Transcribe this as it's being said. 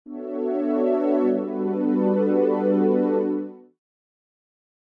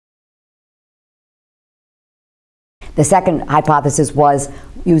The second hypothesis was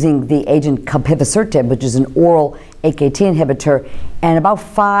using the agent Capivasertib, which is an oral AKT inhibitor, and about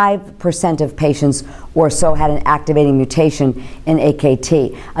 5% of patients or so had an activating mutation in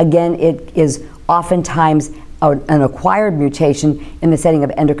AKT. Again, it is oftentimes an acquired mutation in the setting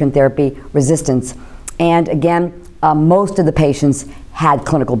of endocrine therapy resistance. And again, most of the patients had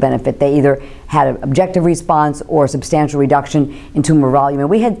clinical benefit. They either had an objective response or substantial reduction in tumor volume. And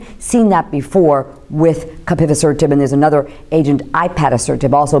we had seen that before with Capivasertib, and there's another agent,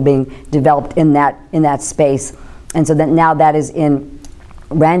 Capivasertib, also being developed in that space. And so that now that is in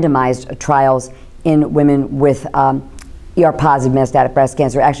randomized trials in women with ER-positive metastatic breast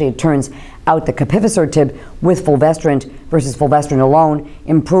cancer. Actually, it turns out that Capivasertib with fulvestrant versus fulvestrant alone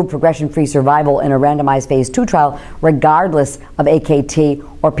improved progression-free survival in a randomized phase 2 trial, regardless of AKT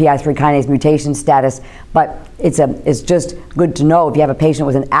or PI3 kinase mutation status. But it's just good to know if you have a patient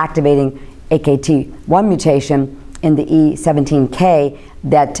with an activating AKT1 mutation in the E17K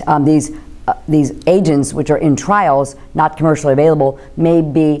that these agents, which are in trials, not commercially available, may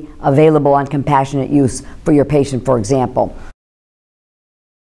be available on compassionate use for your patient, for example.